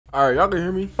Alright, y'all can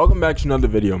hear me? Welcome back to another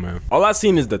video, man. All I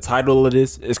seen is the title of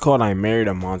this. It's called I Married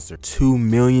a Monster. 2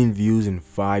 million views in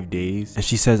 5 days. And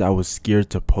she says I was scared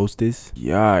to post this.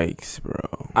 Yikes,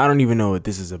 bro. I don't even know what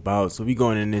this is about. So we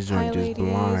going in this joint just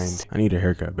blind. I need a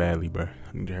haircut badly, bro.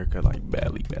 I need a haircut like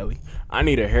badly. I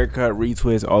need a haircut,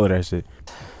 retwist, all of that shit.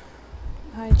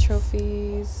 Hi,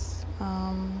 trophies.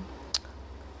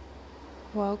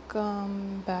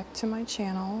 Welcome back to my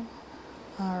channel.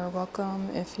 Or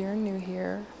welcome if you're new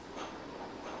here.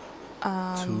 2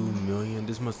 million?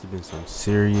 This must have been some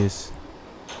serious.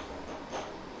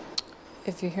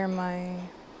 If you hear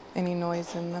any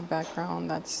noise in the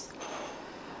background, that's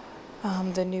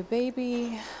the new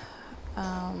baby.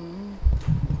 A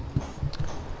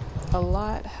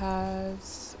lot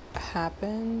has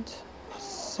happened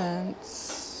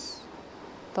since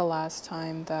the last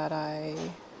time that I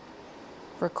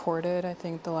recorded. I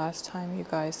think the last time you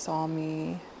guys saw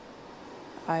me,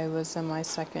 I was in my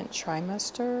second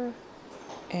trimester,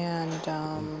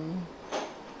 and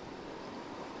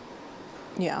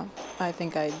yeah, I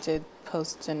think I did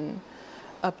post an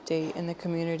update in the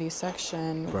community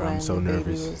section. Bro, when the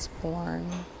baby was born.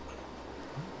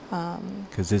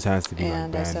 Cause this has to be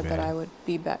and like bad, I said bad. that I would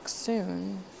be back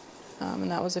soon,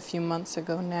 and that was a few months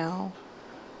ago now.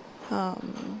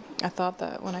 I thought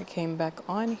that when I came back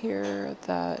on here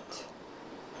that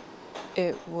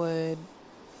it would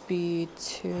be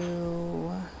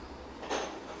to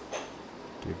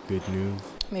give good news.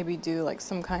 Maybe do like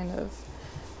some kind of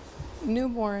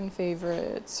newborn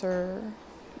favorites or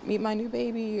meet my new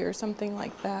baby or something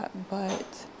like that,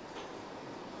 but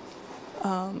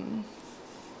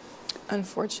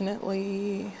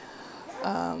unfortunately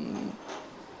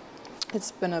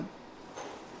it's been a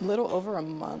little over a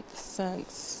month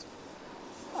since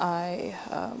I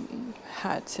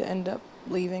had to end up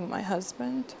leaving my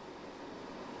husband.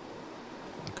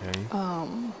 Okay.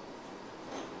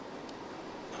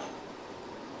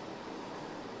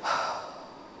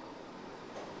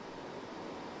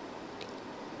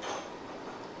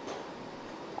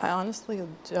 I honestly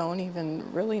don't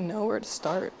even really know where to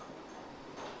start.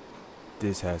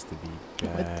 This has to be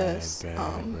bad, with this,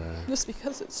 bad, just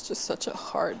because it's just such a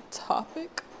hard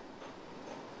topic.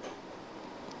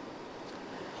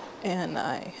 And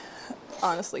I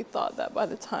honestly thought that by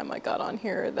the time I got on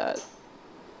here that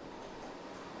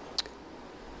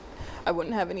I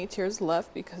wouldn't have any tears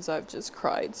left because I've just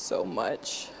cried so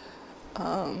much.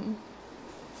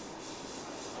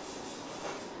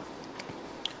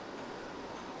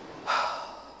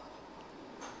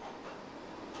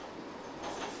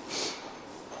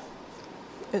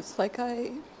 It's like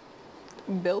I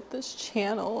built this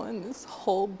channel and this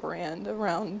whole brand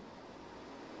around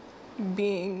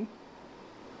being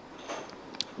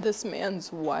this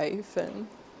man's wife and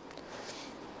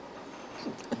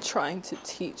trying to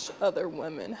teach other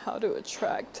women how to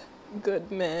attract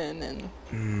good men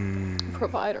and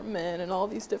provider men and all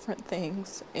these different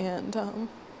things. And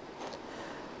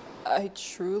I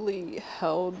truly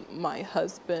held my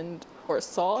husband, or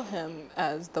saw him,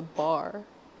 as the bar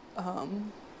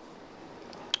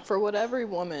for what every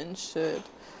woman should,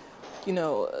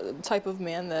 type of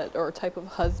man that, or type of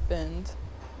husband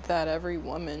that every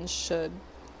woman should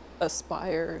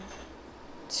aspire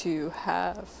to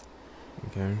have.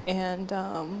 Okay. And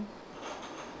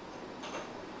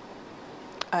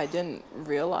I didn't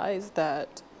realize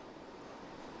that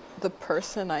the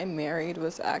person I married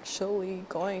was actually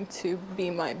going to be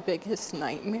my biggest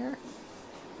nightmare.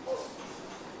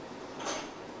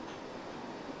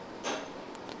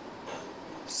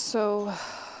 So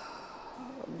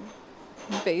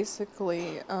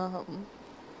basically, I'm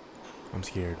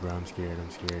scared, bro. I'm scared.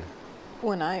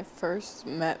 when I first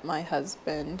met my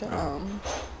husband,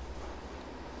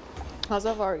 as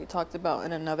I've already talked about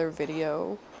in another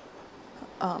video,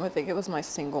 I think it was my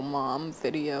single mom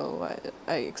video,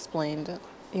 I explained,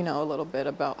 a little bit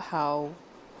about how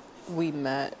we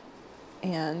met.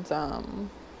 And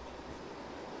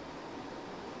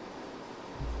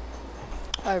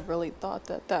I really thought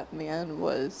that that man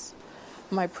was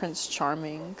my Prince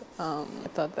Charming. I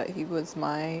thought that he was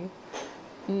my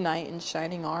knight in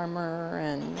shining armor,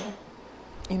 and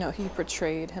he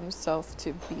portrayed himself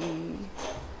to be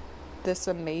this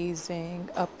amazing,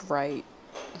 upright,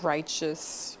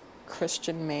 righteous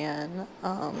Christian man.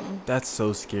 That's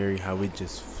so scary how it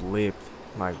just flipped.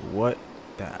 Like, what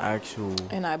the actual...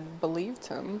 And I believed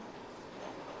him.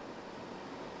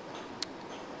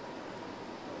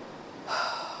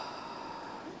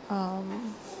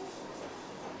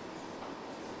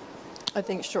 I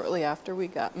think shortly after we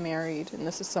got married, and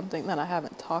this is something that I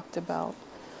haven't talked about,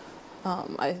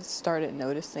 I started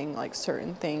noticing like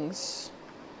certain things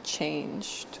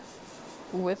changed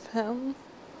with him.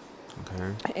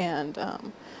 Okay. And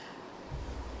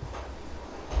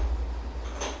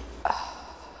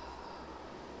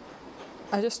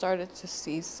I just started to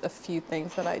see a few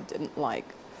things that I didn't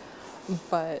like,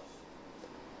 but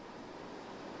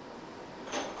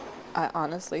I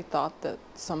honestly thought that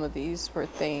some of these were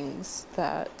things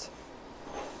that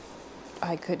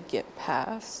I could get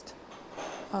past.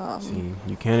 See,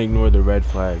 you can't ignore the red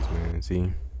flags, man.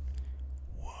 See?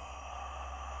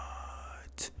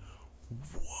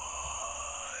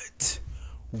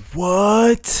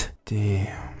 What?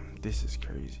 Damn, this is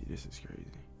crazy. This is crazy.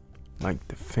 Like,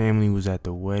 the family was at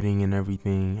the wedding and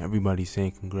everything. Everybody's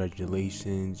saying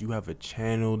congratulations. You have a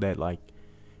channel that, like,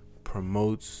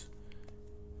 promotes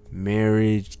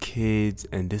marriage, kids,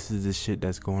 and this is the shit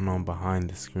that's going on behind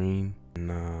the screen.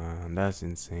 Nah, that's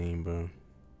insane, bro.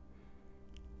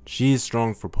 She is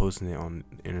strong for posting it on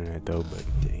the internet, though, but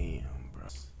damn, bro.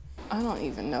 I don't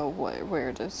even know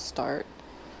where to start.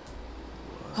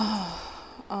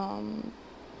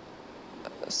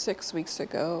 6 weeks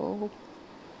ago,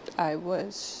 I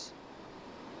was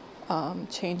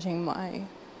changing my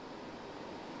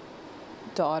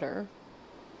daughter,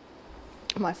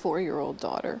 my 4-year-old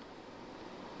daughter,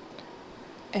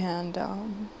 and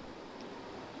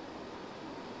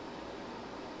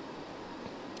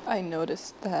I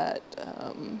noticed that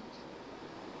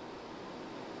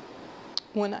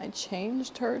when I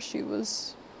changed her, she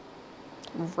was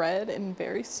red and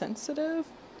very sensitive.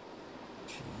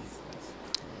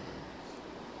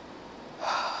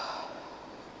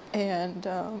 And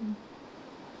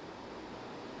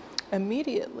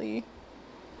immediately,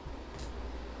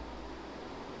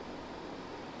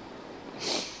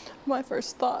 my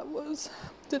first thought was,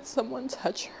 did someone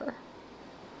touch her?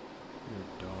 Your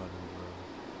daughter,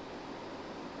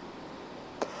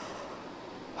 bro.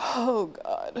 Oh,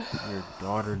 God. Your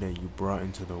daughter that you brought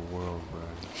into the world, bro.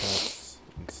 That's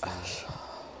insane.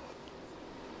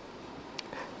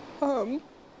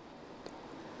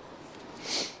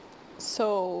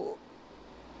 So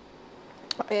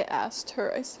I asked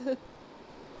her, I said,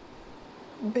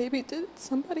 baby, did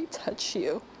somebody touch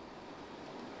you?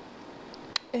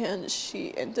 And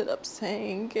she ended up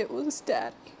saying it was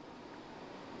Daddy.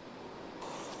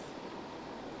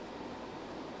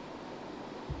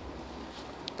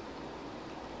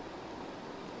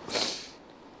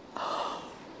 But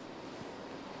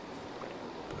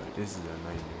this is a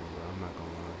nightmare, bro. I'm not gonna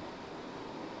lie.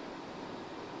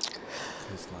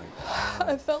 It's like,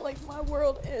 I felt like my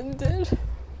world ended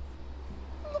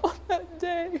on that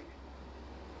day.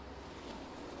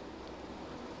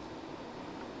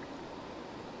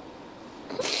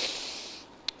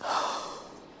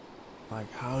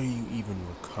 like, how do you even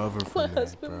recover from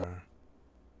that, bro?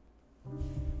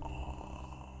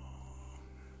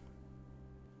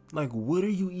 Like, what are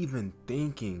you even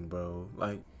thinking, bro?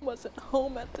 Like, Wasn't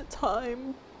home at the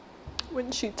time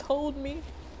when she told me,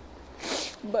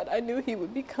 but I knew he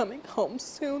would be coming home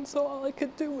soon, so all I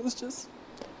could do was just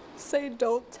say,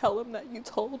 don't tell him that you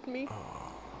told me.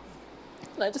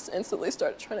 And I just instantly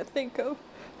started trying to think of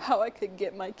how I could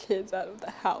get my kids out of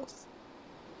the house,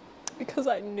 because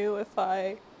I knew if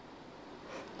I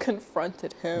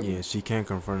confronted him, yeah, she can't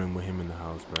confront him with him in the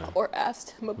house, bro. or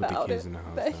asked him about kids it, in the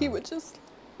house, that he nah. would just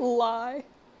lie,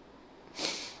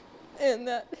 and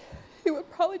that he would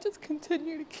probably just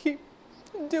continue to keep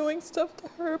doing stuff to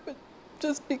her, but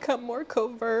just become more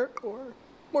covert or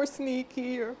more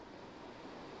sneaky or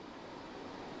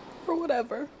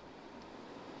whatever.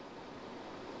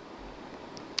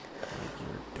 Like,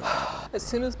 your daughter. As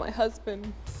soon as my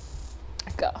husband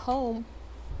got home,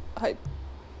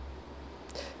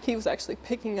 he was actually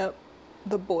picking up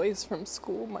the boys from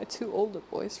school, my 2 older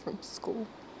boys from school.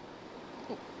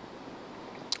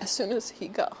 As soon as he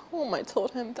got home, I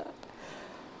told him that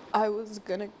I was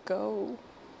gonna go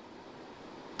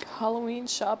Halloween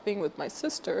shopping with my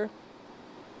sister,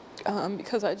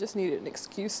 because I just needed an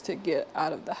excuse to get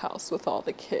out of the house with all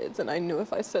the kids. And I knew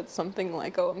if I said something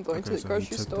like, oh, I'm going to the so he grocery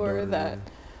took the store, daughter that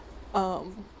there.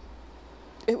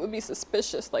 it would be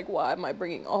suspicious. Like, why am I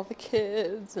bringing all the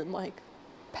kids, and like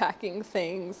packing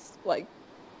things, like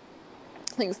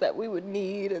things that we would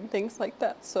need and things like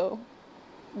that. So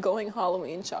going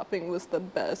Halloween shopping was the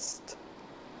best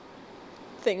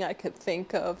thing I could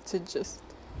think of to just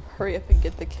hurry up and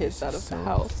get the kids This out is of the so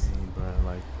house. insane, bro.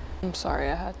 Like, I'm sorry,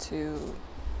 I had to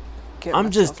get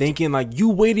I'm just myself thinking, like, you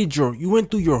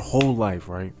went through your whole life,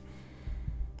 right?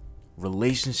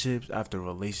 Relationships after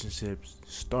relationships,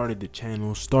 started the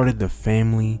channel, started the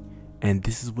family, and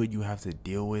this is what you have to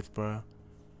deal with, bro.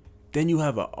 Then you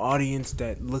have an audience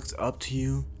that looks up to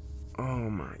you. Oh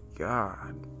my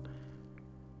God.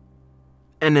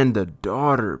 And then the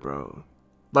daughter, bro.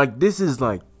 Like, this is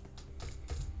like,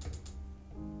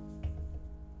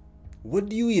 what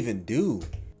do you even do?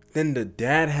 Then the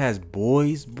dad has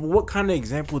boys. But what kind of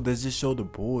example does this show the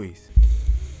boys?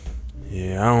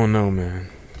 Yeah, I don't know, man.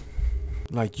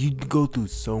 Like, you go through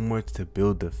so much to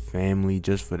build a family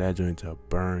just for that joint to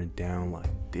burn down like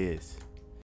this.